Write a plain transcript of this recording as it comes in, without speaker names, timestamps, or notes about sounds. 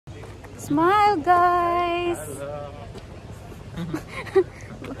Smile, guys!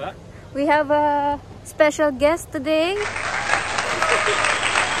 We have a special guest today.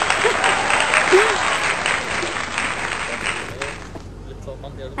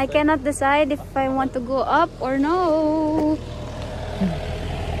 I cannot decide if I want to go up or no.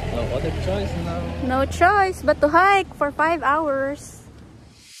 No other choice now. No choice but to hike for 5 hours.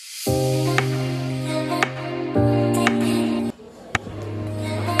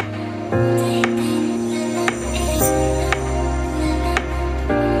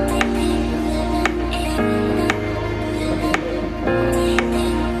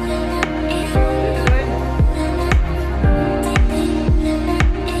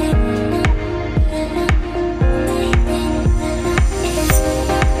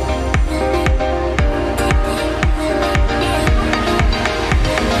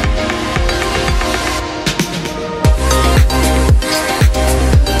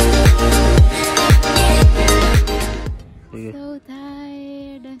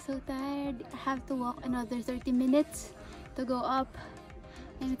 I have to walk another 30 minutes to go up,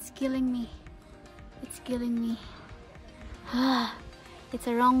 and it's killing me. It's killing me. It's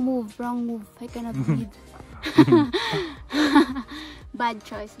a wrong move. I cannot breathe. Bad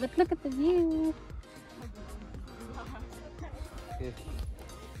choice, but look at the view.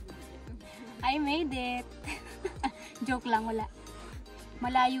 I made it. Joke lang, wala.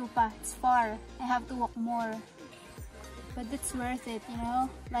 Malayo pa. It's far. I have to walk more. But it's worth it, you know?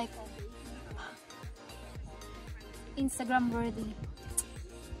 Like, Instagram worthy.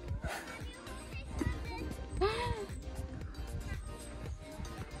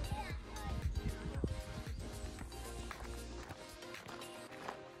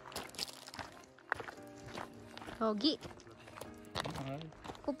 Pogi.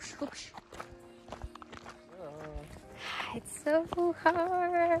 Hoops, hoops. It's so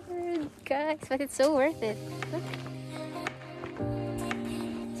hard, guys, but it's so worth it. Look.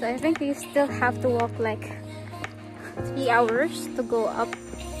 So I think we still have to walk like 3 hours to go up